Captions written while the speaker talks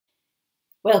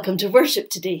Welcome to worship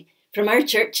today from our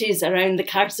churches around the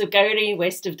Carse of Gowrie,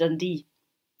 west of Dundee.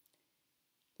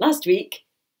 Last week,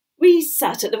 we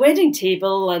sat at the wedding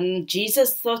table and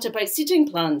Jesus thought about seating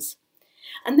plans.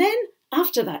 And then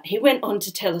after that, he went on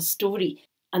to tell a story,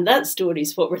 and that story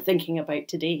is what we're thinking about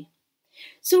today.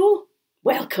 So,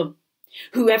 welcome.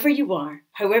 Whoever you are,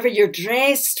 however you're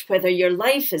dressed, whether your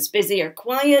life is busy or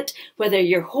quiet, whether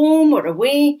you're home or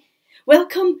away,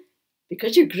 welcome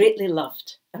because you're greatly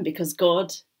loved and because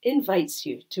God invites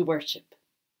you to worship.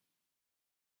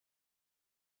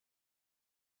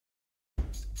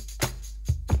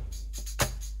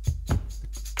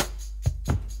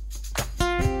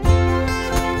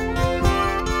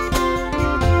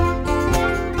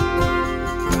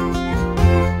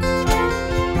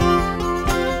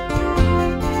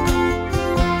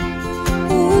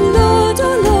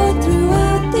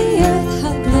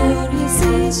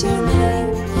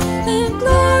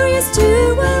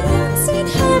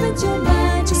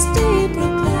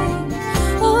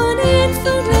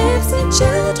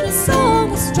 Children's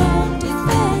song, a strong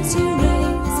defense you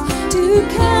raise to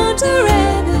counter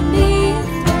enemy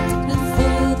threat and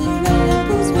fill the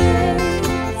rebels'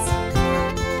 ways.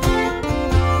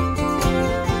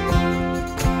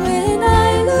 When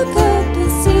I look up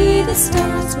and see the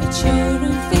stars which your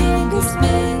own fingers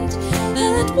made,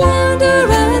 and wonder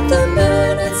at the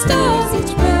moon and stars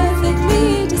each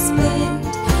perfectly displayed,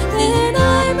 then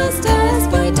I must ask,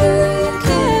 why do you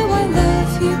care? Why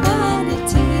love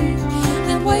humanity?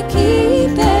 Why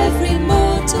keep every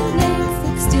mortal name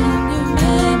fixed in your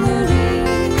memory?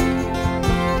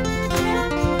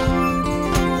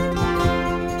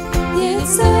 Yet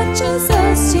such as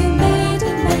us you made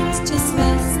and meant just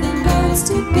less than gods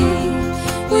to be.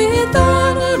 With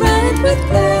honor and with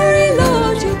glory,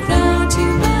 Lord, you crowned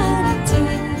humanity,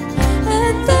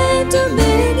 and then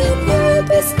dominion you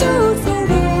bestowed for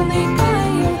all made by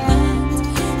your hand.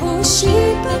 Oh,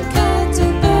 sheep and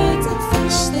cattle, birds and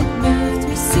fish that move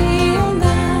through sea or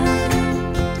land.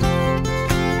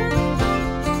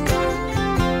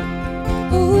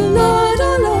 Oh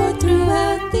Lord,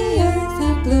 throughout the earth,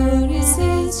 how glorious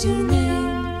is your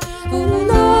name. Oh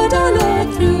Lord,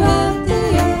 throughout the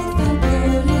earth, how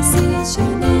glorious is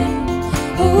your name.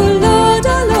 Oh Lord,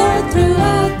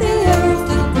 throughout the earth,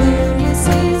 how glorious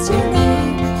is your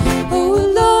name. Oh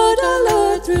Lord,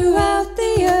 throughout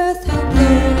the earth, how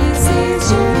glorious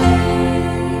is your name.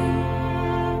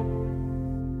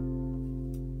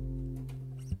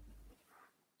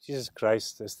 Jesus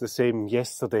Christ is the same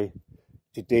yesterday,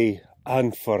 today,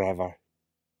 and forever.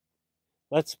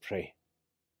 Let's pray.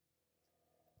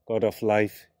 God of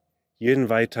life, you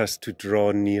invite us to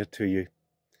draw near to you.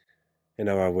 In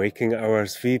our waking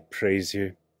hours, we praise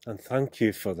you and thank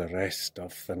you for the rest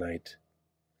of the night.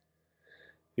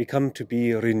 We come to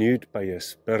be renewed by your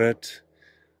Spirit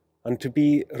and to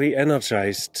be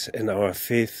re-energized in our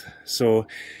faith. So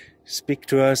speak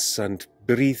to us and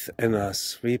breathe in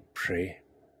us, we pray.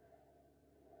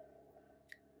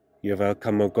 Your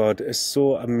welcome, O God, is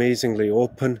so amazingly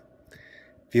open.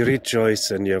 We rejoice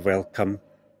in your welcome.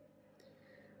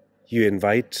 You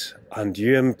invite and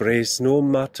you embrace no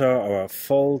matter our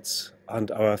faults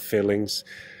and our failings.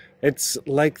 It's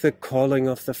like the calling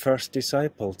of the first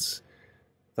disciples,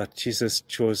 that Jesus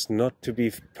chose not to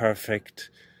be perfect,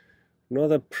 nor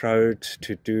the proud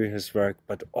to do his work,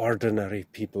 but ordinary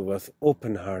people with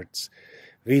open hearts.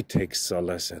 We take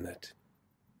solace in it.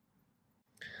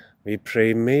 We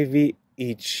pray, may we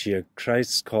each hear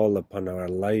Christ's call upon our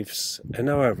lives in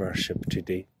our worship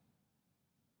today.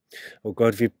 O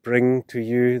God, we bring to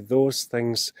you those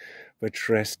things which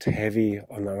rest heavy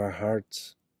on our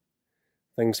hearts,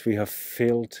 things we have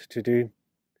failed to do,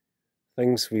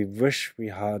 things we wish we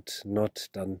had not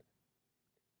done,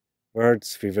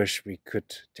 words we wish we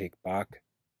could take back.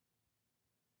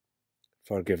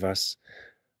 Forgive us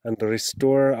and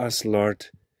restore us, Lord,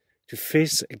 to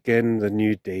face again the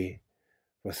new day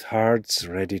with hearts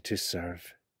ready to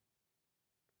serve.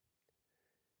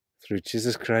 Through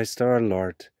Jesus Christ our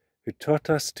Lord, who taught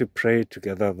us to pray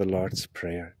together the Lord's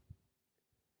Prayer.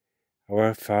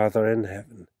 Our Father in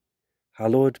heaven,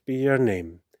 hallowed be your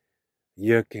name.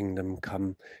 Your kingdom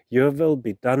come, your will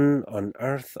be done on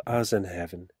earth as in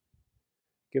heaven.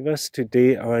 Give us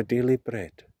today our daily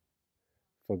bread.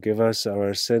 Forgive us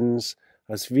our sins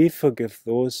as we forgive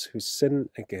those who sin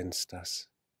against us.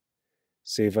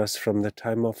 Save us from the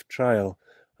time of trial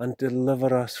and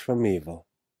deliver us from evil.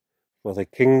 For the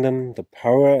kingdom, the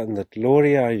power, and the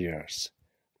glory are yours,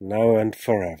 now and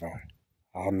forever.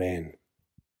 Amen.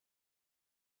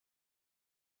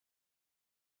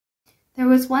 There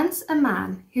was once a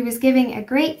man who was giving a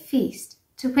great feast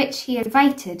to which he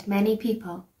invited many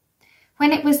people.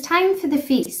 When it was time for the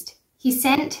feast, he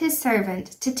sent his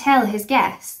servant to tell his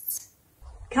guests,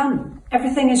 "Come,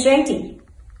 everything is ready."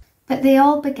 But they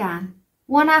all began,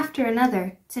 one after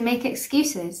another, to make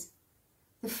excuses.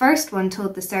 The first one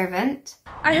told the servant,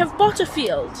 "I have bought a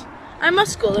field. I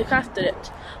must go look after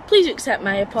it. Please accept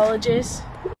my apologies."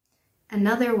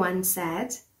 Another one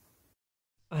said,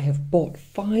 "I have bought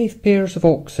 5 pairs of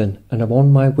oxen and am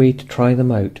on my way to try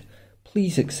them out.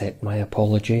 Please accept my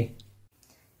apology."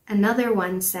 Another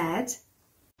one said,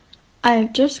 "I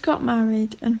have just got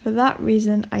married, and for that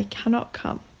reason I cannot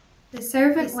come." The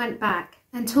servant went back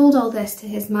and told all this to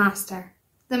his master.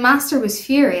 The master was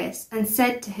furious and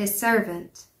said to his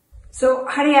servant, "So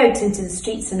hurry out into the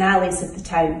streets and alleys of the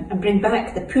town and bring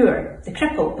back the poor, the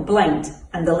crippled, the blind,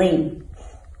 and the lame."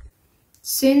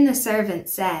 Soon the servant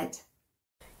said,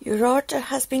 "Your order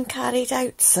has been carried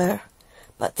out, sir,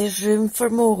 but there's room for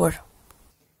more."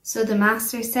 So the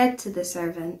master said to the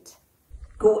servant,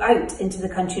 "Go out into the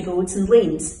country roads and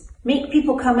lanes. Make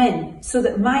people come in so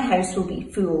that my house will be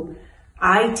full.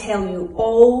 I tell you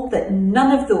all that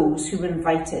none of those who were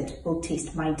invited will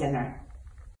taste my dinner."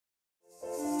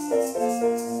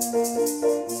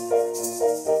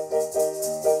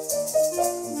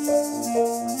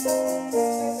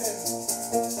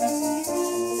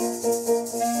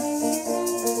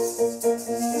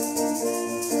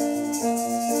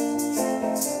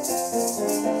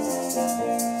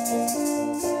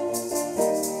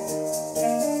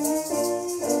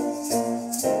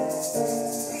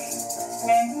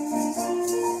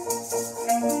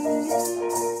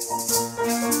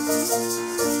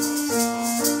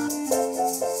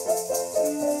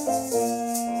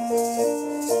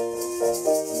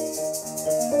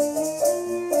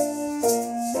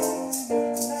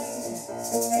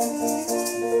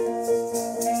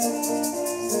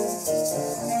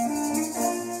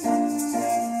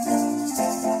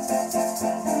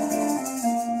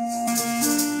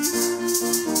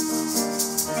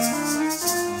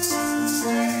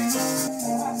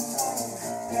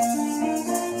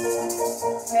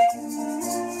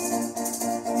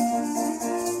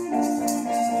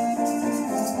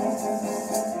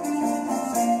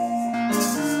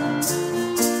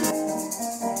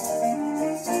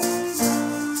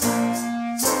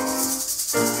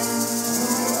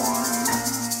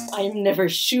 I'm never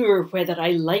sure whether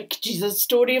I like Jesus'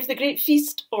 story of the Great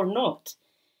Feast or not.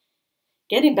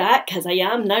 Getting back, as I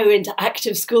am now, into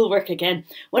active schoolwork again,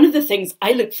 one of the things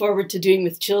I look forward to doing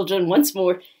with children once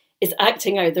more is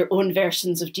acting out their own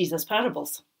versions of Jesus'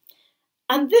 parables.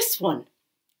 And this one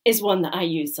is one that I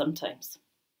use sometimes.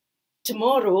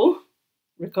 Tomorrow,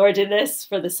 recording this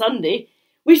for the Sunday,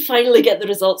 we finally get the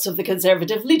results of the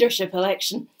Conservative leadership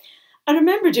election. I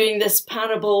remember doing this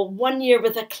parable one year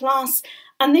with a class,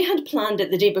 and they had planned it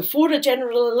the day before a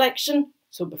general election,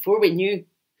 so before we knew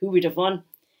who would have won,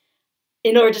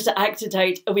 in order to act it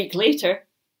out a week later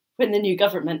when the new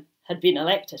government had been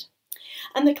elected.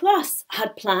 And the class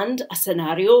had planned a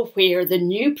scenario where the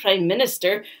new Prime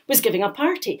Minister was giving a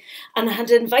party and had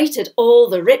invited all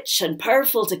the rich and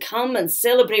powerful to come and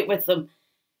celebrate with them.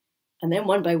 And then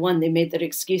one by one they made their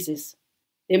excuses.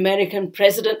 The American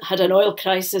president had an oil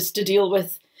crisis to deal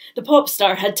with. The pop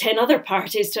star had 10 other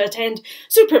parties to attend.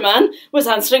 Superman was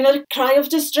answering a cry of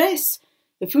distress.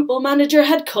 The football manager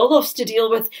had call-offs to deal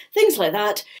with, things like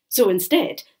that. So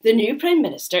instead, the new Prime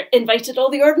Minister invited all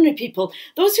the ordinary people,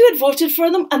 those who had voted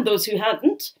for them and those who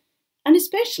hadn't. And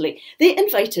especially, they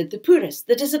invited the poorest,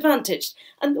 the disadvantaged,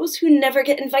 and those who never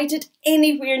get invited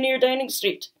anywhere near Downing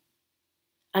Street.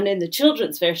 And in the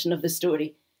children's version of the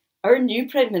story, our new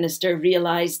Prime Minister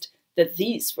realised that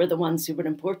these were the ones who were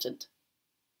important.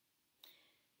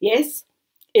 Yes,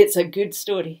 it's a good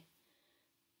story.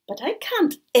 But I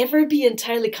can't ever be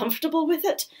entirely comfortable with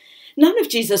it. None of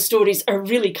Jesus' stories are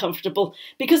really comfortable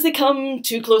because they come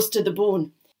too close to the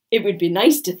bone. It would be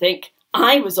nice to think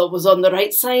I was always on the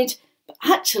right side, but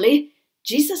actually,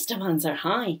 Jesus' demands are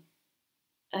high.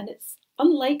 And it's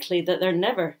unlikely that they're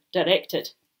never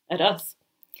directed at us.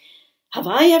 Have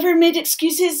I ever made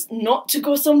excuses not to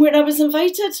go somewhere I was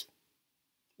invited?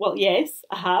 Well, yes,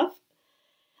 I have.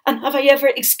 And have I ever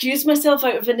excused myself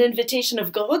out of an invitation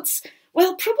of God's?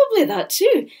 Well, probably that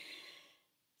too.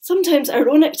 Sometimes our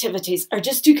own activities are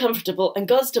just too comfortable and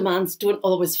God's demands don't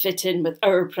always fit in with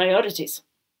our priorities.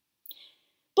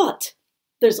 But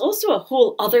there's also a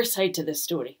whole other side to this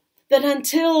story that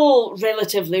until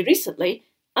relatively recently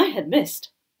I had missed.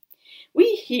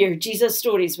 We hear Jesus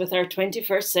stories with our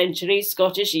 21st century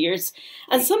Scottish ears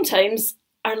and sometimes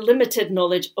our limited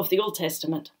knowledge of the Old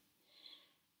Testament.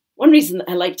 One reason that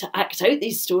I like to act out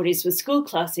these stories with school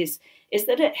classes is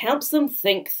that it helps them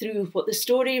think through what the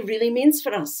story really means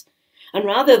for us. And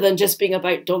rather than just being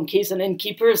about donkeys and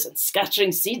innkeepers and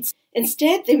scattering seeds,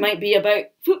 instead they might be about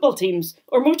football teams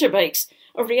or motorbikes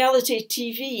or reality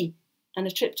TV and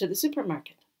a trip to the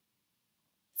supermarket.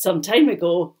 Some time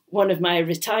ago, one of my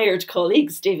retired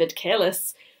colleagues, David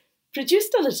Kellis,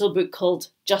 produced a little book called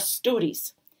Just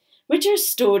Stories, which are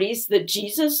stories that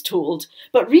Jesus told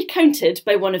but recounted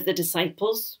by one of the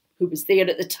disciples who was there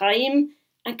at the time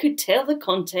and could tell the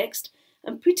context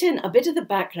and put in a bit of the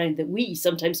background that we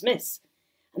sometimes miss.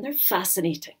 And they're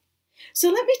fascinating. So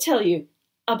let me tell you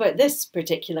about this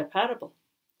particular parable.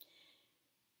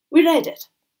 We read it,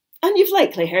 and you've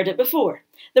likely heard it before.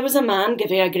 There was a man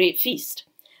giving a great feast,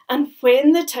 and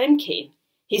when the time came,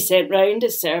 he sent round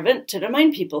his servant to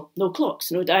remind people. No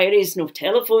clocks, no diaries, no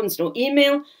telephones, no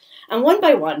email, and one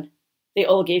by one, they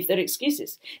all gave their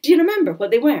excuses. Do you remember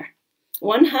what they were?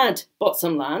 One had bought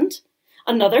some land,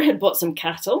 another had bought some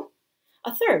cattle,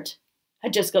 a third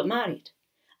had just got married,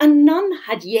 and none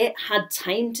had yet had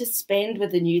time to spend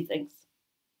with the new things.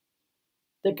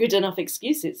 They're good enough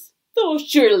excuses, though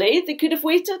surely they could have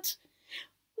waited.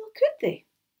 Well, could they?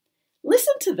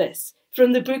 Listen to this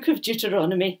from the book of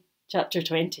Deuteronomy, chapter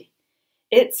 20.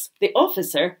 It's the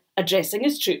officer addressing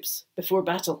his troops before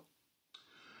battle.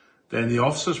 Then the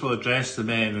officers will address the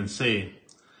men and say,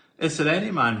 "Is there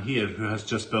any man here who has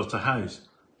just built a house,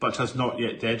 but has not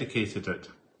yet dedicated it?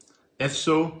 If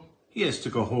so, he is to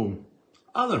go home.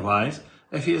 Otherwise,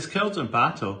 if he is killed in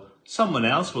battle, someone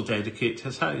else will dedicate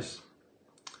his house.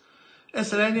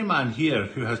 Is there any man here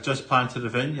who has just planted a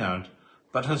vineyard,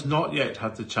 but has not yet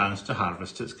had the chance to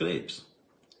harvest its grapes?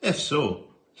 If so,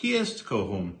 he is to go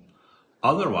home.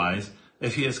 Otherwise,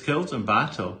 if he is killed in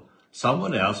battle,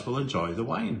 someone else will enjoy the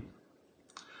wine.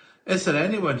 Is there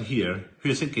anyone here who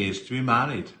is engaged to be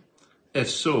married?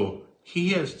 If so,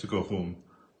 he is to go home.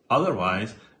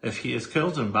 Otherwise, if he is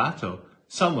killed in battle,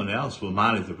 someone else will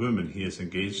marry the woman he is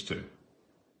engaged to."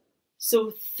 So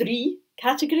 3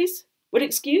 categories were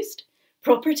excused: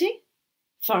 property,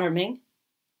 farming,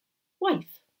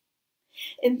 wife.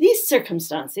 In these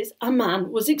circumstances, a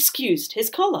man was excused his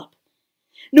call-up.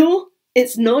 No,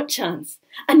 it's not chance.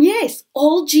 And yes,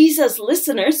 all Jesus'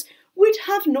 listeners would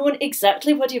have known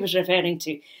exactly what he was referring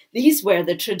to. These were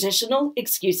the traditional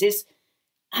excuses,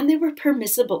 and they were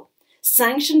permissible,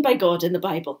 sanctioned by God in the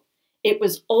Bible. It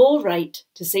was all right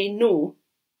to say no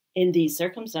in these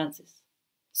circumstances.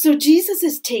 So Jesus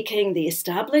is taking the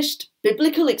established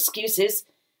biblical excuses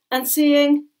and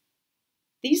saying,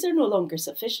 these are no longer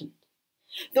sufficient.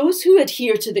 Those who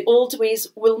adhere to the old ways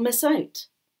will miss out.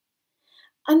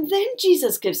 And then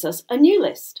Jesus gives us a new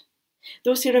list.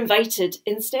 Those who are invited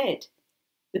instead: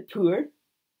 the poor,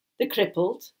 the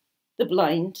crippled, the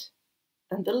blind,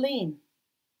 and the lame.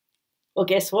 Well,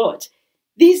 guess what?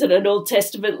 These are an Old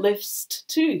Testament list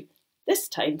too, this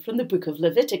time from the book of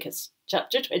Leviticus,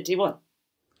 chapter 21.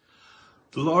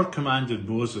 The Lord commanded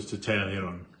Moses to tell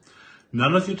Aaron,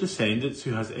 "None of your descendants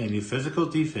who has any physical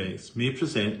defects may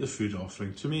present the food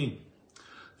offering to me.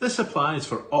 This applies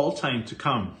for all time to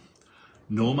come.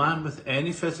 No man with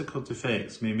any physical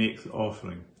defects may make the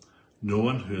offering. No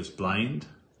one who is blind,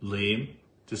 lame,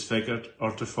 disfigured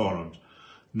or deformed.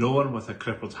 No one with a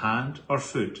crippled hand or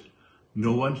foot.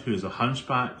 No one who is a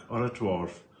hunchback or a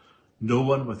dwarf. No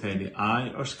one with any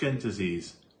eye or skin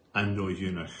disease, and no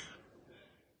eunuch."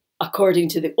 According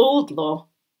to the old law,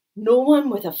 no one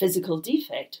with a physical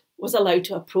defect was allowed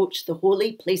to approach the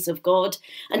holy place of God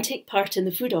and take part in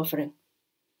the food offering.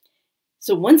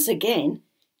 So once again,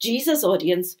 Jesus'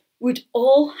 audience would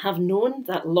all have known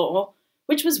that law,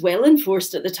 which was well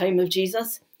enforced at the time of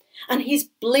Jesus, and he's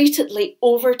blatantly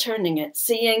overturning it,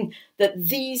 saying that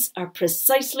these are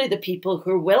precisely the people who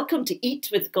are welcome to eat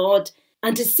with God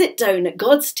and to sit down at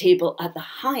God's table at the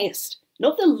highest,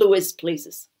 not the lowest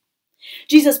places.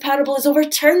 Jesus' parable is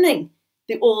overturning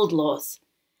the old laws,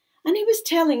 and he was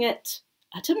telling it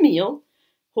at a meal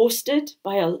hosted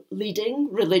by a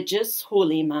leading religious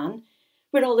holy man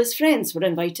where all his friends were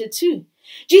invited too.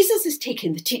 Jesus is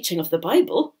taking the teaching of the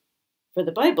Bible, for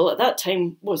the Bible at that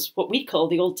time was what we call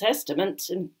the Old Testament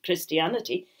in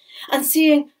Christianity, and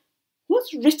saying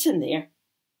what's written there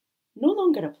no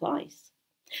longer applies.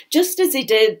 Just as he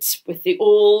did with the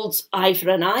old eye for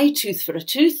an eye, tooth for a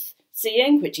tooth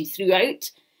saying, which he threw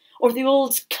out, or the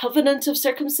old covenant of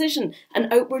circumcision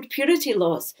and outward purity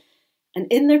laws, and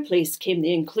in their place came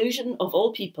the inclusion of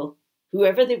all people,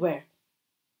 whoever they were,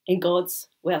 in God's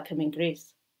welcoming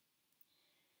grace.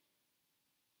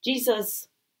 Jesus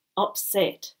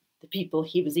upset the people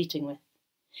he was eating with,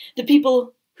 the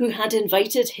people who had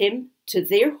invited him to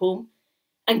their home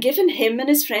and given him and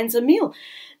his friends a meal.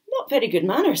 Not very good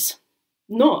manners,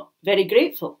 not very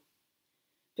grateful.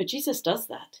 But Jesus does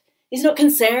that. He's not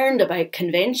concerned about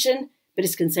convention, but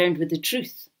is concerned with the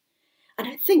truth. And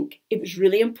I think it was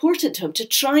really important to him to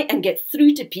try and get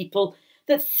through to people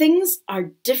that things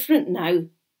are different now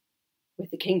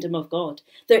with the kingdom of God.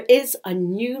 There is a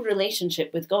new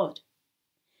relationship with God.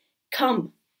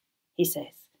 Come, he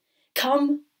says,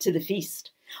 come to the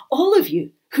feast. All of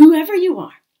you, whoever you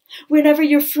are, wherever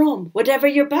you're from, whatever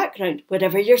your background,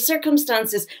 whatever your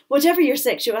circumstances, whatever your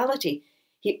sexuality,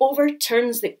 he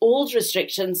overturns the old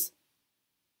restrictions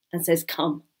and says,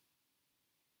 come.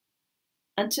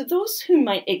 And to those who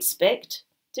might expect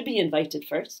to be invited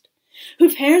first,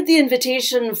 who've heard the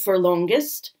invitation for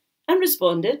longest and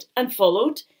responded and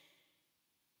followed,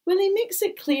 well, he makes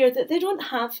it clear that they don't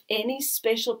have any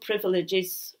special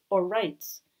privileges or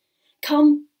rights.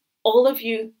 Come, all of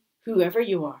you, whoever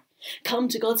you are, come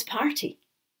to God's party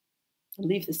and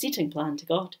leave the seating plan to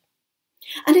God.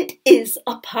 And it is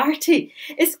a party.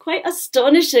 It's quite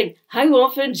astonishing how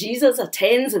often Jesus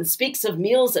attends and speaks of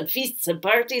meals and feasts and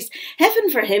parties. Heaven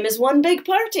for him is one big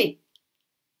party.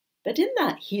 But in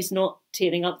that, he's not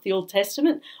tearing up the Old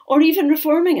Testament or even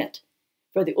reforming it.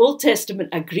 For the Old Testament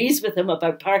agrees with him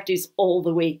about parties all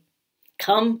the way.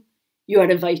 Come, you are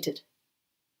invited.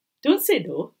 Don't say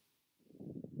no.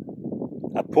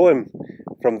 A poem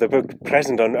from the book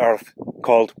Present on Earth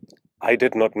called I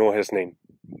Did Not Know His Name.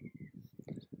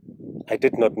 I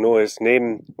did not know his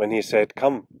name when he said,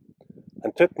 come,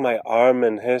 and took my arm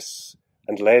in his,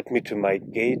 and led me to my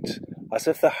gate, as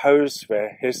if the house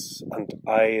were his, and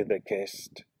I the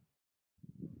guest.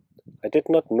 I did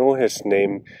not know his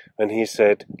name when he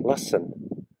said,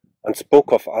 listen, and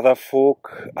spoke of other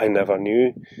folk I never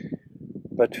knew,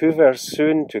 but who were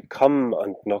soon to come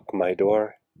and knock my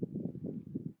door.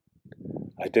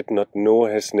 I did not know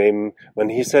his name when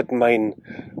he said mine,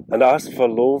 and asked for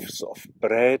loaves of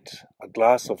bread, a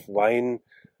glass of wine,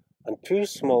 and 2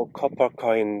 small copper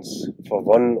coins for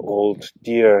one old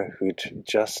dear who'd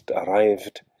just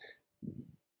arrived.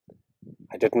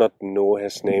 I did not know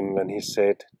his name when he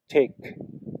said, take,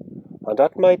 and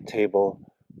at my table,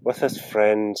 with his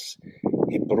friends,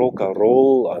 he broke a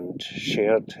roll and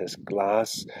shared his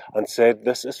glass, and said,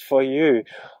 this is for you,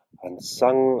 and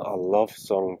sung a love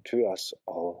song to us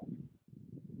all.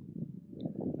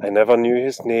 I never knew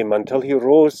his name until he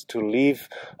rose to leave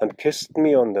and kissed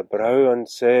me on the brow and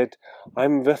said,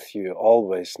 I'm with you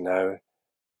always now.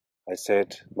 I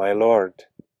said, my Lord,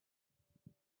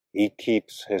 he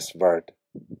keeps his word.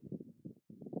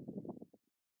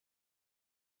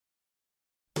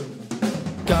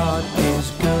 God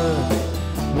is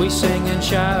good. We sing and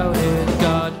shout it.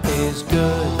 God is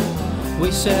good. We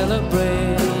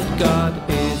celebrate. God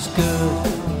is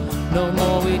good. No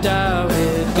more we doubt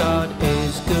it. God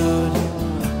is good.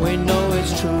 We know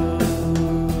it's true.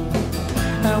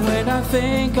 And when I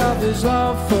think of his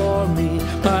love for me,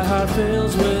 my heart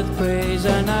fills with praise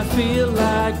and I feel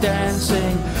like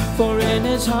dancing. For in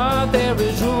his heart there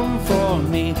is room for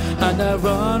me, and I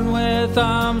run with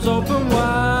arms open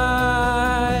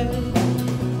wide.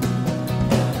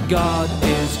 God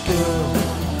is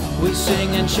good. We sing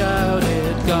and shout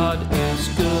it. God is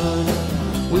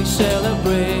good. We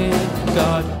celebrate.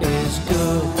 God is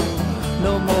good.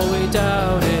 No more we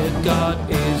doubt it. God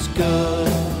is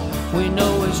good. We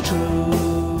know it's true.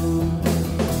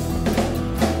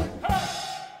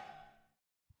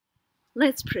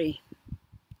 Let's pray.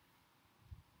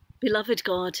 Beloved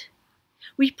God,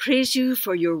 we praise you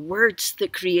for your word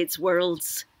that creates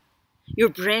worlds, your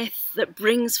breath that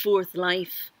brings forth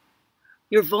life,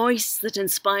 your voice that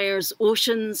inspires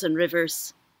oceans and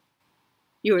rivers.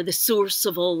 You are the source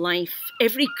of all life.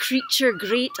 Every creature,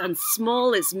 great and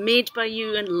small, is made by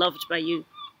you and loved by you.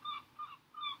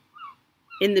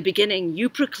 In the beginning, you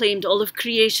proclaimed all of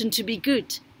creation to be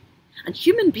good, and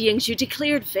human beings you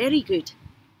declared very good.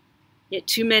 Yet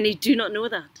too many do not know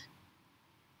that.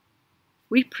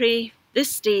 We pray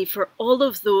this day for all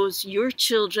of those, your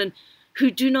children,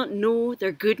 who do not know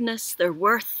their goodness, their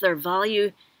worth, their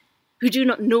value, who do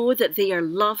not know that they are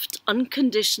loved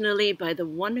unconditionally by the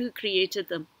one who created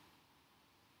them.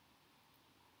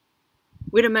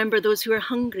 We remember those who are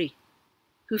hungry,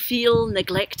 who feel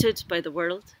neglected by the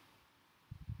world,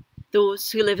 those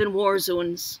who live in war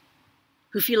zones,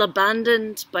 who feel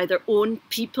abandoned by their own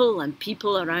people and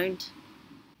people around,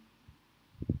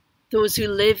 those who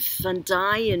live and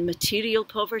die in material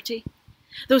poverty,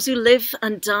 those who live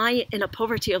and die in a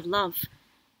poverty of love,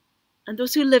 and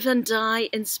those who live and die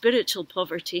in spiritual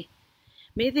poverty.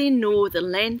 May they know the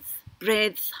length,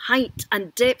 breadth, height,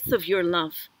 and depth of your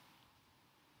love,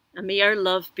 and may our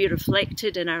love be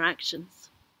reflected in our actions.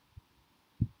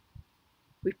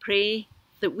 We pray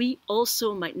that we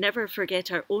also might never forget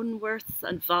our own worth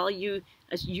and value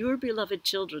as your beloved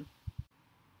children.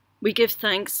 We give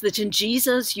thanks that in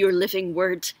Jesus, your living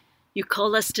word, you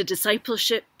call us to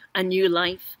discipleship and new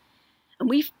life, and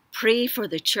we pray for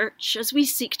the church as we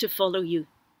seek to follow you.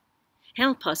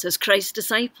 Help us as Christ's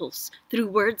disciples through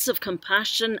words of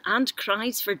compassion and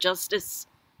cries for justice,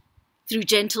 through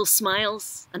gentle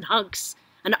smiles and hugs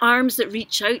and arms that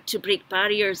reach out to break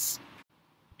barriers.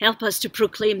 Help us to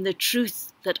proclaim the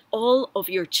truth that all of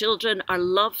your children are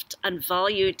loved and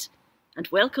valued and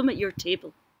welcome at your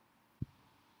table.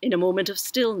 In a moment of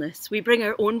stillness, we bring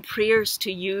our own prayers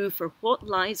to you for what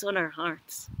lies on our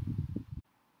hearts.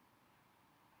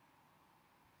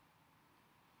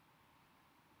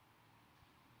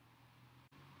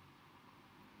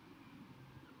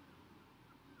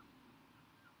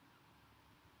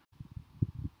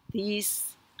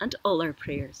 These and all our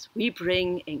prayers we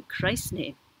bring in Christ's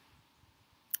name.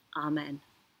 Amen.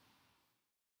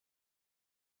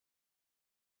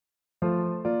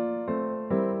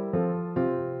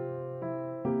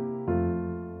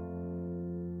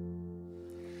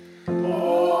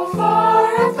 Oh,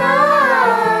 for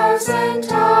 1,000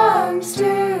 tongues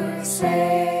to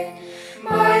say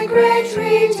my great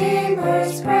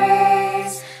Redeemer's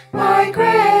praise, my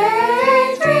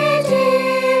great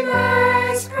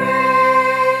Redeemer's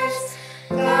praise,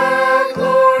 the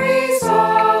glories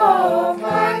of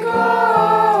my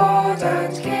God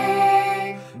and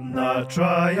King, the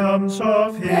triumphs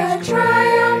of His the grace,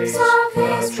 triumphs of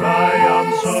His the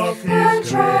triumphs of His the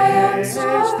triumphs grace,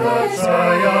 of the His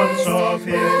triumphs of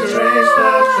His the grace, the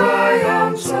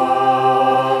triumphs triumphs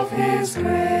of His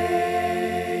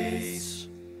grace.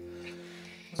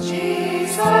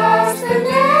 Jesus, the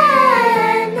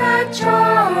name that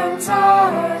charms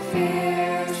our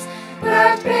fears,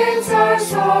 that bids our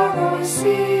sorrows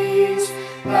cease,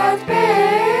 that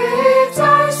bids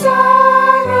our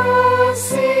sorrows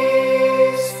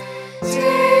cease.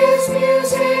 'Tis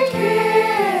music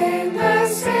in the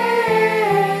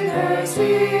sinner's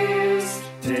ears.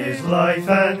 'Tis life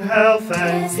and health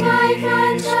and peace. 'Tis life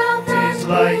and health and 'Tis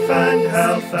life and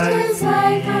health and peace. 'Tis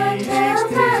life and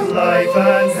health 'Tis life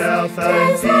and health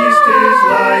and peace. 'Tis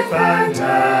life and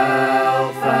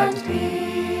health and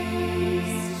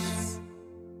peace.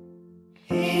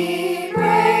 He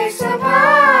breaks the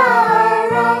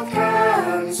power of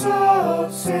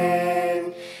cancelled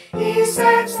sin. He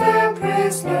sets the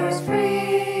prisoners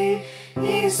free.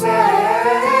 He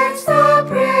sets the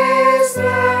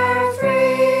prisoner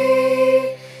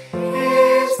free.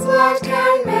 His blood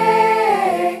can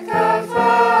make the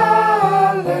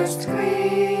foulest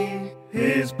clean.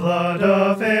 His blood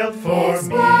availed for His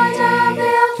me. blood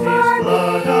availed for His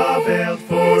blood me. availed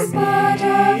for His me. blood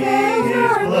availed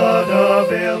His for blood me.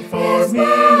 availed for His me.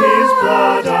 His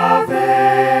blood blood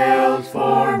availed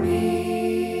for me.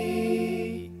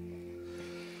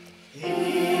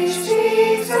 He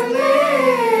speaks and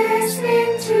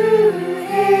listening to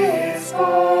His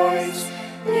voice.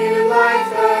 New life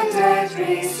the dead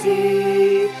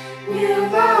receive. New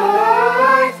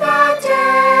life the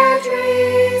dead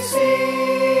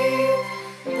receive.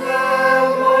 The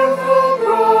mournful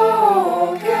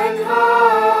broken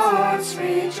hearts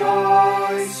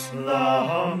rejoice. The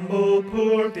humble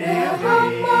poor The believe.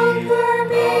 humble poor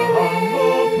The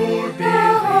humble poor believe. The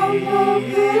humble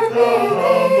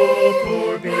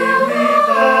poor believe.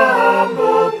 The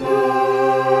humble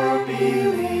poor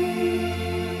believe.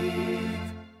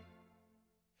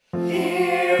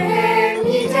 Hearing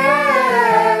ye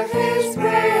deaf, His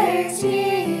praise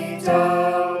ye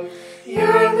dumb.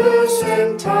 Your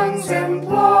loosened tongues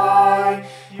employ.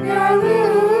 Your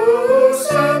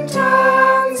loosened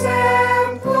tongues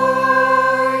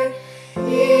employ.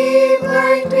 Ye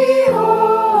blind,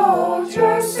 behold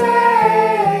your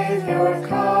Saviour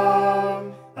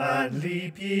come. And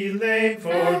leap ye lame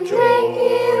for And joy. leap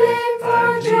ye lame for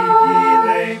And leap ye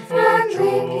lame for And leap ye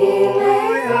joy.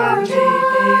 lame for And leap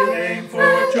ye lame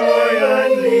for joy.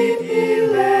 And leap ye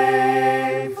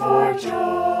lame for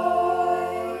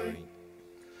joy.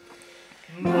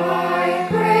 My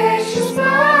gracious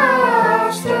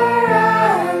Master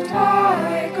and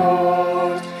high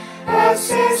God,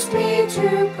 assist me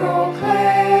to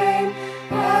proclaim,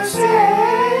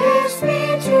 assist me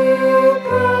to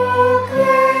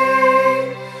proclaim,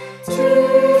 to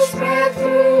spread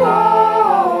through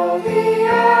all the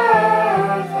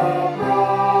earth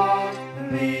abroad.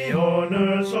 The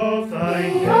honors of thy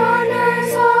The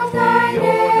honors of thy name.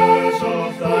 The honors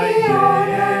of thy The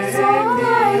honors name. of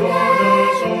thy The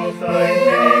honors of thy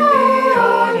name. The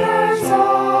honors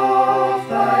of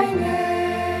thy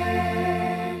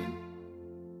name.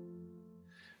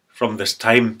 From this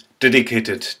time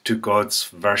dedicated to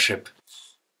God's worship,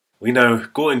 we now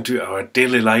go into our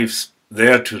daily lives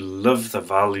there to live the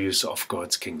values of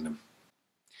God's kingdom.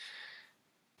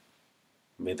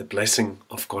 May the blessing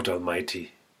of God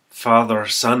Almighty, Father,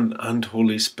 Son, and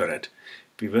Holy Spirit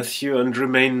be with you and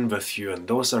remain with you and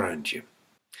those around you,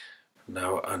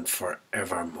 now and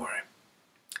forevermore.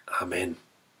 Amen.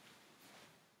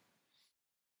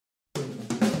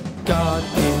 God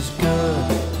is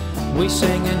good. We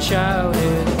sing and shout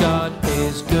it. God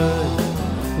is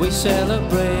good. We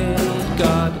celebrate.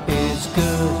 God is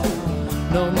good.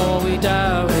 No more we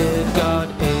doubt it. God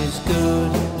is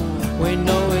good. We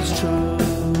know it's true.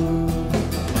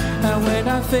 And when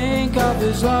I think of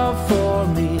His love for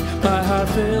me, my heart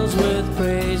fills with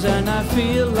praise and I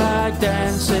feel like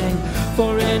dancing.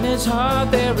 For in His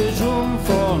heart there is room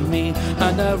for me,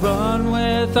 and I run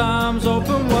with arms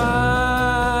open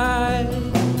wide.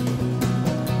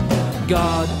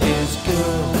 God is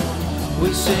good.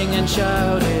 We sing and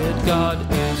shout it. God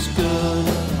is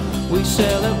good. We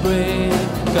celebrate.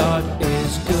 God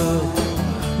is good.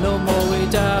 No more we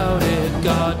doubt it.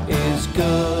 God is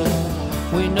good.